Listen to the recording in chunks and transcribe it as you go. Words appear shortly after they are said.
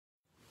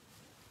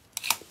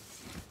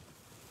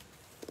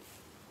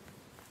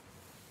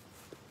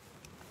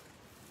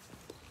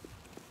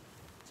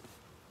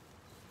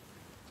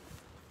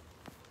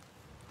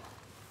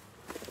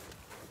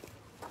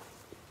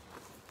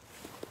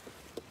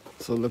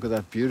So look at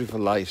that beautiful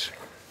light.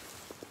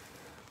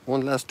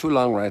 Won't last too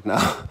long right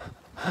now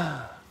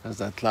as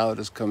that cloud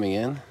is coming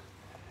in.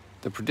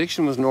 The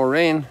prediction was no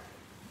rain,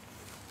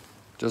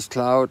 just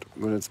cloud,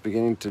 but it's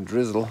beginning to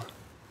drizzle.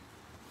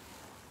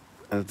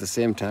 And at the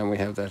same time we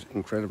have that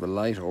incredible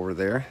light over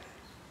there.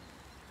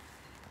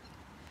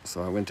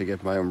 So I went to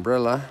get my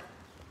umbrella.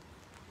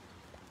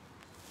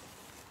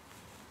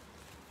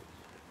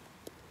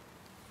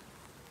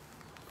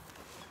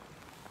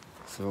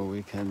 So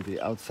we can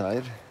be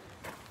outside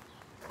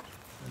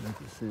and at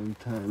the same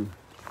time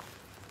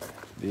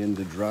be in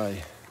the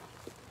dry.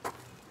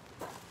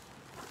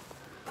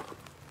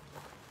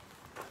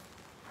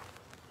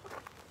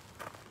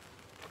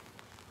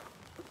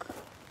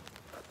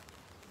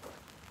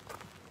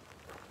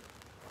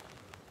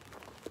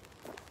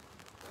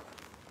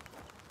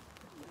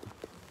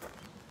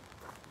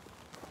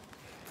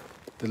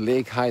 The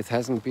lake height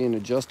hasn't been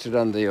adjusted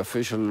on the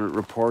official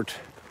report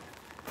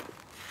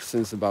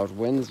since about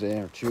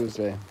Wednesday or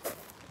Tuesday.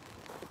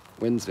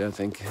 Wednesday, I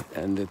think,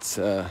 and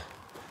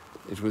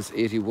it was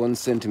 81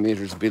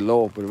 centimeters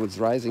below, but it was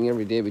rising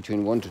every day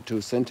between 1 to 2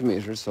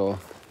 centimeters. So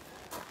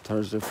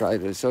Thursday,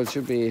 Friday, so it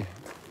should be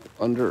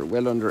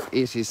well under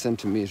 80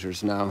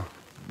 centimeters now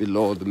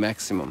below the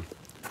maximum.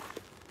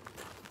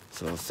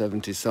 So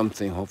 70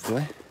 something,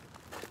 hopefully.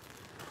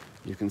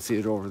 You can see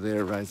it over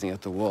there rising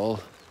at the wall,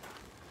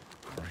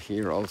 or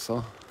here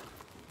also.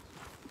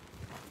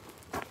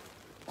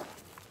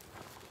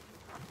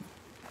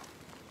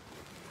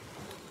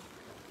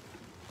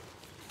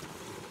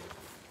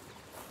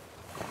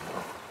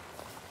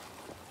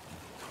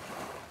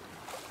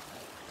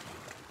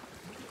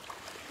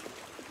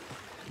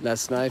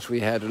 Last night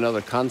we had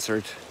another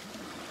concert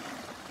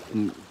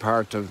in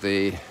part of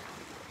the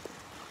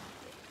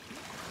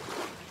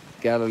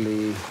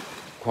Galilee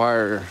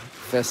Choir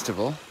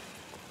Festival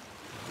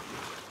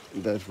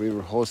that we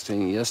were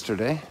hosting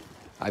yesterday.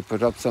 I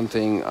put up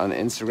something on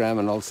Instagram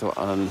and also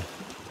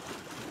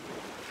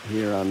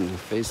here on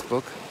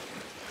Facebook.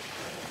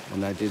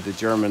 And I did the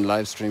German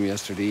live stream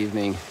yesterday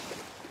evening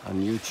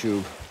on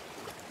YouTube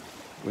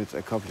with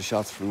a couple of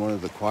shots from one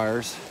of the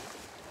choirs.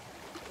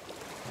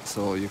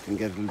 So you can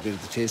get a little bit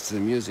of the taste of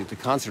the music. The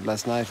concert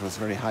last night was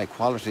very high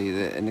quality,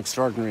 an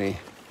extraordinary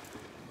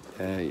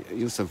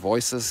use of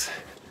voices.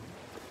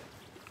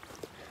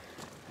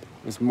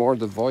 It was more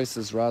the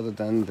voices rather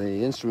than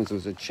the instruments. It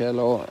was a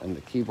cello and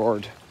the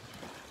keyboard.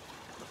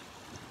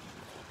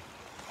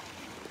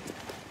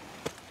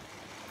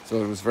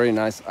 So it was very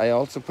nice. I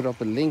also put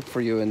up a link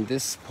for you in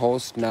this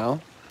post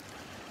now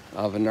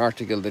of an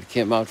article that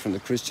came out from the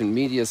Christian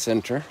Media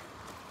Center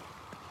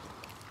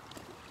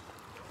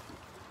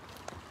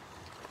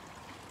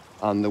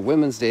on the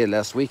Women's Day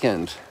last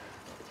weekend.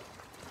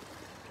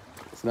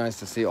 It's nice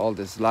to see all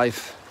this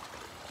life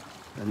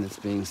and it's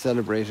being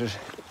celebrated.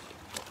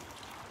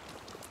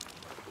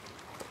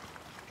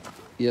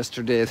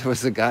 Yesterday there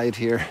was a guide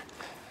here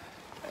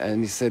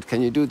and he said,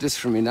 "Can you do this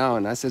for me now?"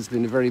 And I said, "It's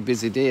been a very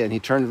busy day." And he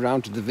turned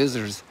around to the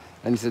visitors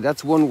and he said,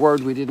 "That's one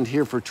word we didn't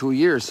hear for 2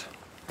 years.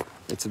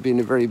 It's been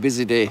a very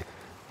busy day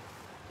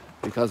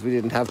because we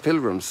didn't have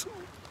pilgrims."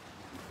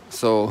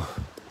 So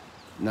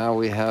now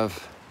we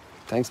have,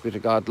 thanks be to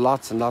God,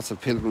 lots and lots of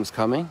pilgrims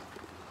coming.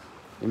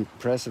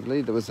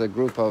 Impressively, there was a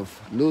group of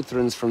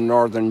Lutherans from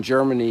northern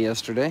Germany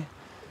yesterday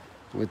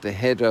with the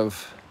head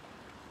of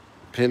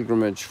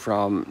pilgrimage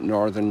from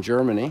northern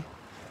Germany.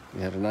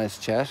 We had a nice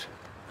chat,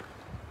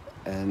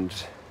 and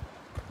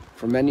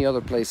from many other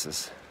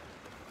places.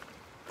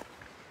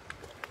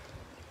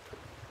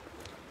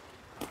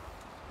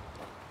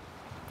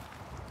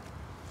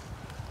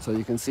 So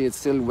you can see it's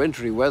still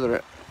wintry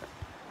weather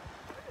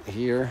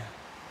here.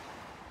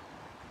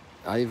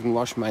 I even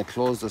washed my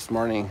clothes this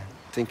morning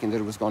thinking that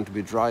it was going to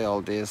be dry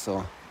all day, so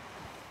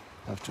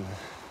I have to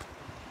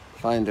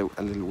find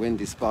a little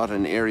windy spot,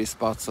 an airy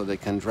spot so they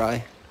can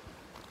dry.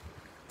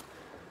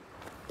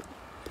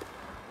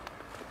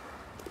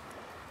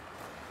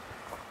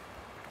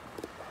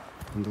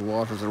 And the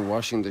waters are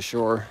washing the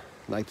shore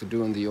like they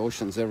do in the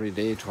oceans every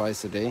day,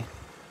 twice a day.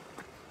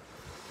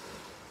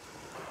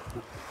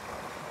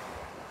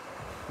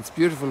 It's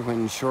beautiful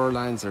when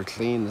shorelines are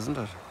clean, isn't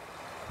it?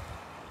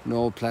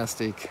 No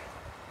plastic,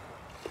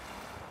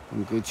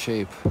 in good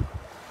shape.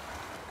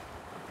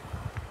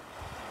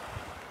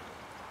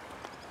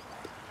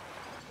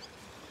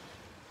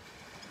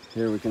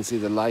 Here we can see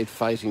the light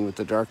fighting with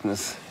the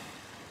darkness,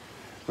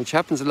 which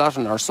happens a lot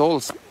in our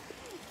souls.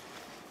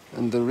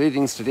 And the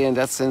readings today in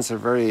that sense are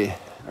very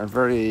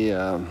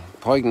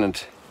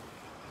poignant.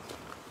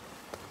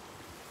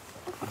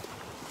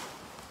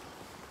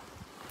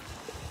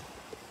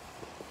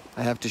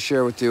 I have to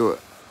share with you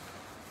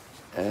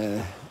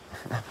the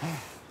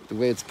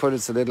way it's put.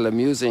 It's a little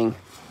amusing,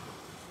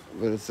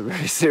 but it's a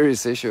very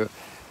serious issue.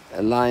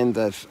 A line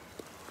that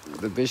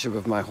the bishop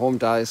of my home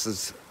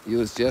diocese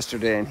used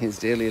yesterday in his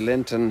daily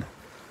Lenten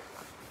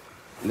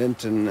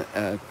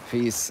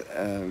piece,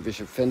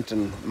 Bishop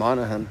Fintan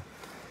Monaghan.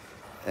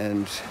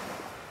 And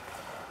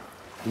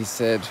he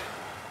said,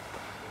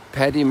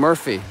 Paddy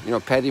Murphy. You know,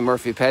 Paddy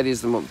Murphy. Paddy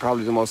is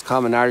probably the most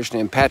common Irish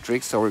name,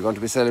 Patrick. So we're going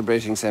to be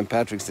celebrating St.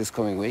 Patrick's this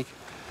coming week.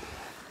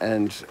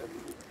 And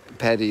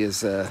Paddy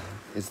is the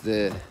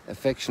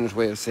affectionate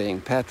way of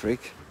saying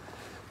Patrick.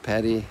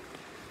 Paddy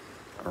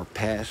or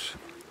Pat.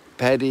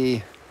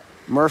 Paddy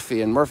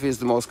Murphy. And Murphy is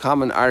the most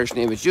common Irish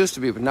name. It used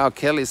to be, but now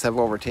Kellys have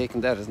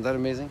overtaken that. Isn't that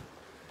amazing?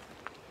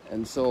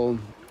 And so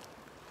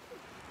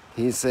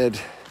he said,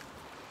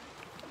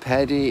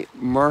 Paddy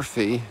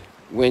Murphy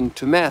went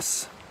to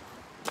Mass.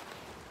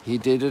 He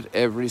did it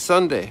every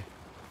Sunday.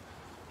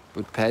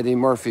 But Paddy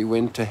Murphy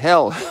went to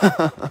hell.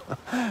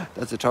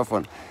 That's a tough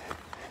one.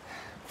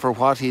 For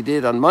what he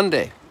did on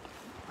Monday.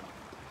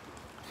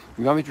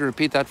 You want me to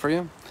repeat that for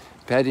you?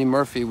 Paddy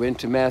Murphy went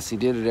to Mass. He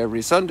did it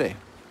every Sunday.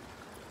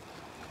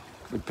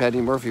 But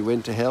Paddy Murphy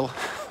went to hell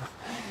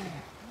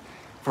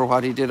for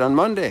what he did on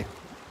Monday.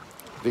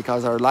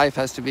 Because our life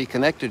has to be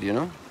connected, you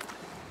know.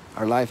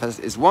 Our life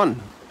is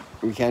one.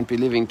 We can't be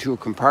living two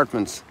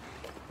compartments.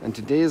 And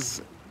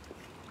today's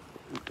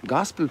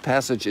gospel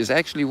passage is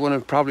actually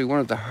probably one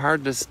of the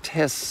hardest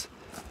tests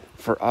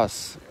for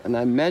us. And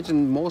I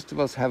imagine most of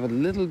us have a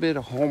little bit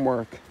of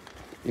homework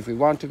if we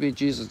want to be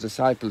Jesus'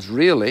 disciples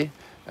really,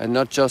 and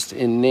not just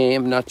in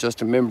name, not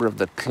just a member of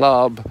the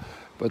club,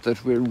 but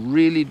that we're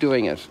really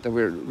doing it, that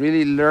we're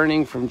really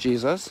learning from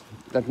Jesus.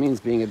 That means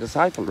being a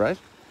disciple, right?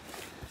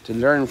 To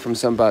learn from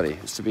somebody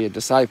is to be a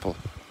disciple.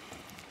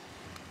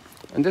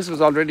 And this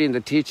was already in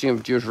the teaching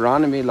of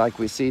Deuteronomy, like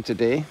we see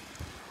today.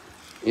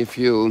 If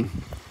you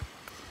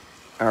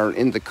are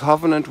in the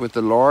covenant with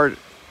the Lord,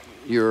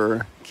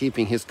 you're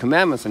keeping His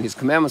commandments, and His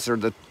commandments are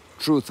the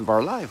truth of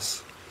our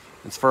lives.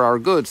 It's for our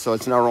good, so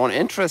it's in our own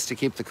interest to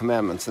keep the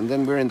commandments. And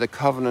then we're in the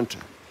covenant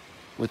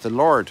with the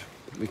Lord.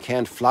 We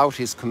can't flout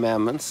His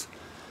commandments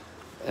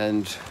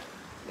and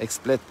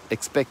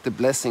expect the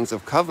blessings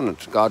of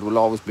covenant. God will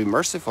always be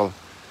merciful.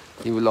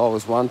 He will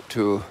always want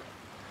to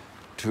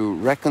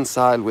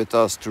reconcile with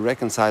us, to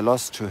reconcile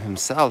us to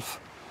Himself.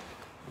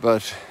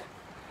 But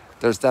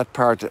there's that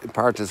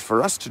part is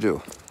for us to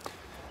do.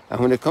 And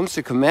when it comes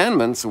to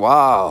commandments,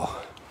 wow.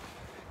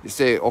 You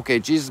say, okay,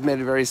 Jesus made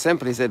it very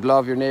simple. He said,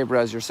 love your neighbor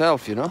as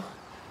yourself, you know.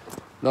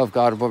 Love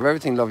God above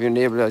everything, love your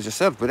neighbor as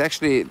yourself. But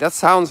actually, that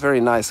sounds very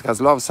nice, because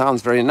love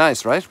sounds very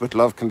nice, right? But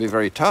love can be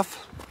very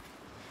tough.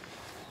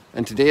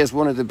 And today is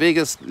one of the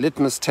biggest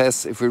litmus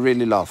tests if we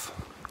really love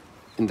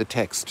in the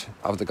text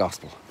of the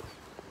gospel.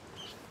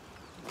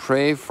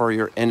 Pray for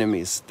your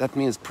enemies. That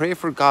means pray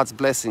for God's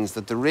blessings,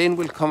 that the rain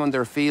will come on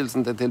their fields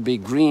and that they'll be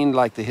green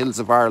like the hills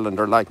of Ireland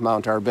or like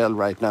Mount Arbel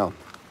right now.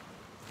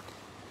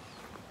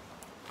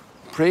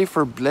 Pray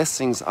for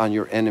blessings on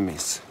your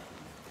enemies.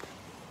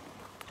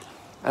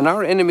 And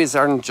our enemies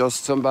aren't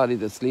just somebody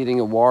that's leading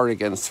a war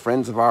against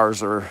friends of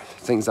ours or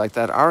things like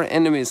that. Our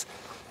enemies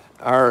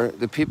are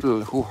the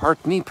people who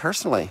hurt me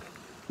personally.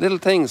 Little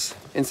things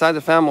inside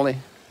the family.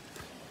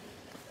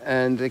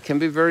 And it can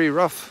be very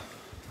rough.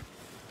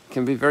 It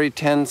can be very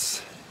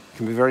tense. It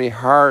can be very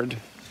hard.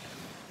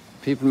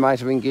 People might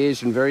have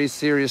engaged in very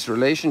serious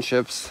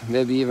relationships,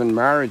 maybe even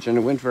marriage, and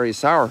it went very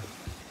sour.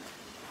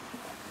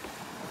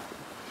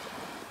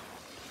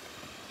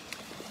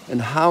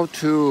 And how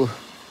to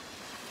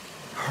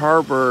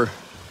harbor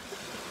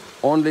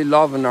only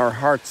love in our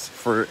hearts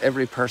for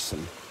every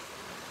person.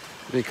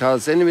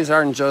 Because enemies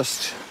aren't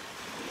just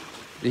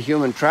the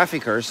human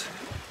traffickers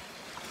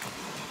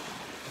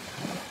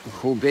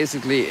who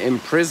basically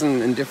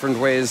imprison in different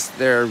ways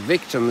their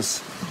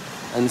victims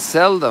and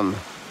sell them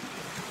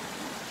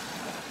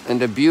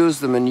and abuse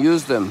them and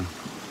use them.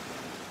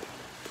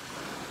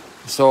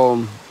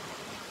 So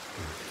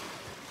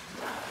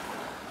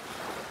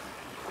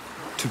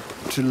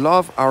to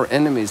love our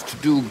enemies, to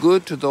do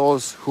good to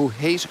those who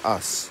hate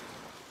us,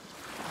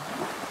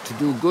 to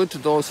do good to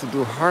those who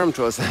do harm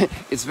to us.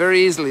 It's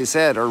very easily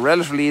said, or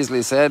relatively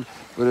easily said,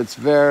 but it's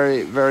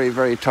very, very,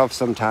 very tough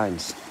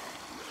sometimes.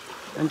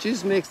 And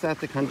Jesus makes that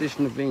the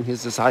condition of being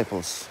His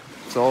disciples.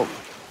 So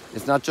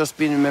it's not just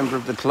being a member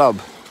of the club.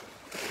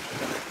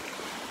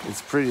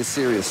 It's pretty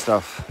serious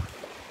stuff.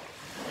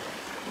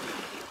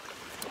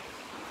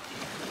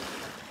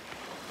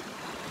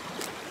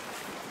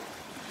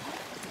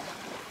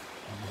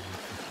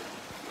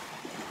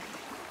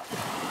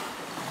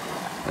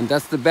 And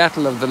that's the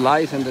battle of the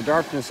light and the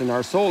darkness in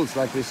our souls,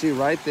 like we see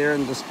right there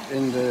on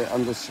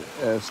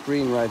the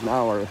screen right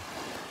now, or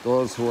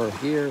those who are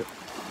here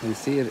can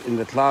see it in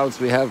the clouds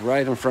we have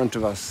right in front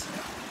of us.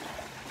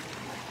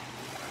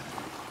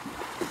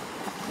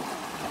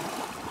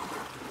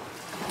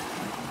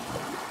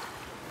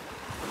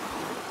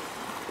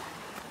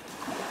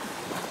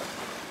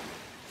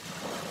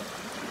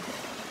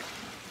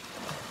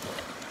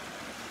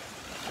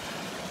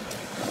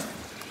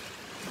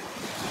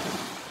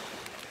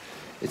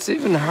 It's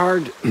even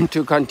hard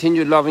to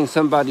continue loving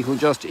somebody who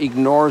just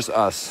ignores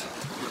us,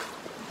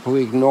 who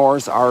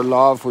ignores our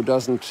love, who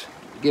doesn't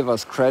give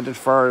us credit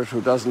for it,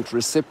 who doesn't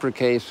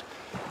reciprocate.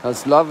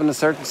 Because love, in a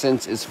certain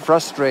sense, is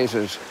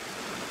frustrated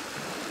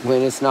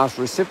when it's not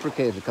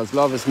reciprocated, because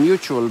love is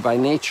mutual by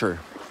nature.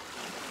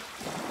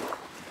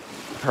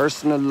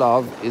 personal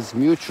love is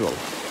mutual.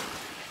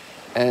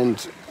 And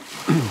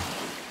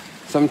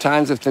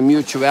sometimes if the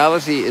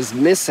mutuality is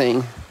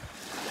missing,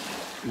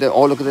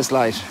 oh, look at this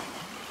light.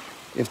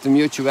 If the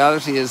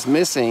mutuality is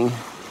missing,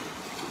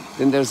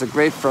 then there's a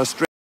great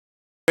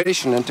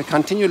frustration. And to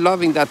continue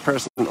loving that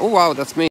person, oh wow, that's me.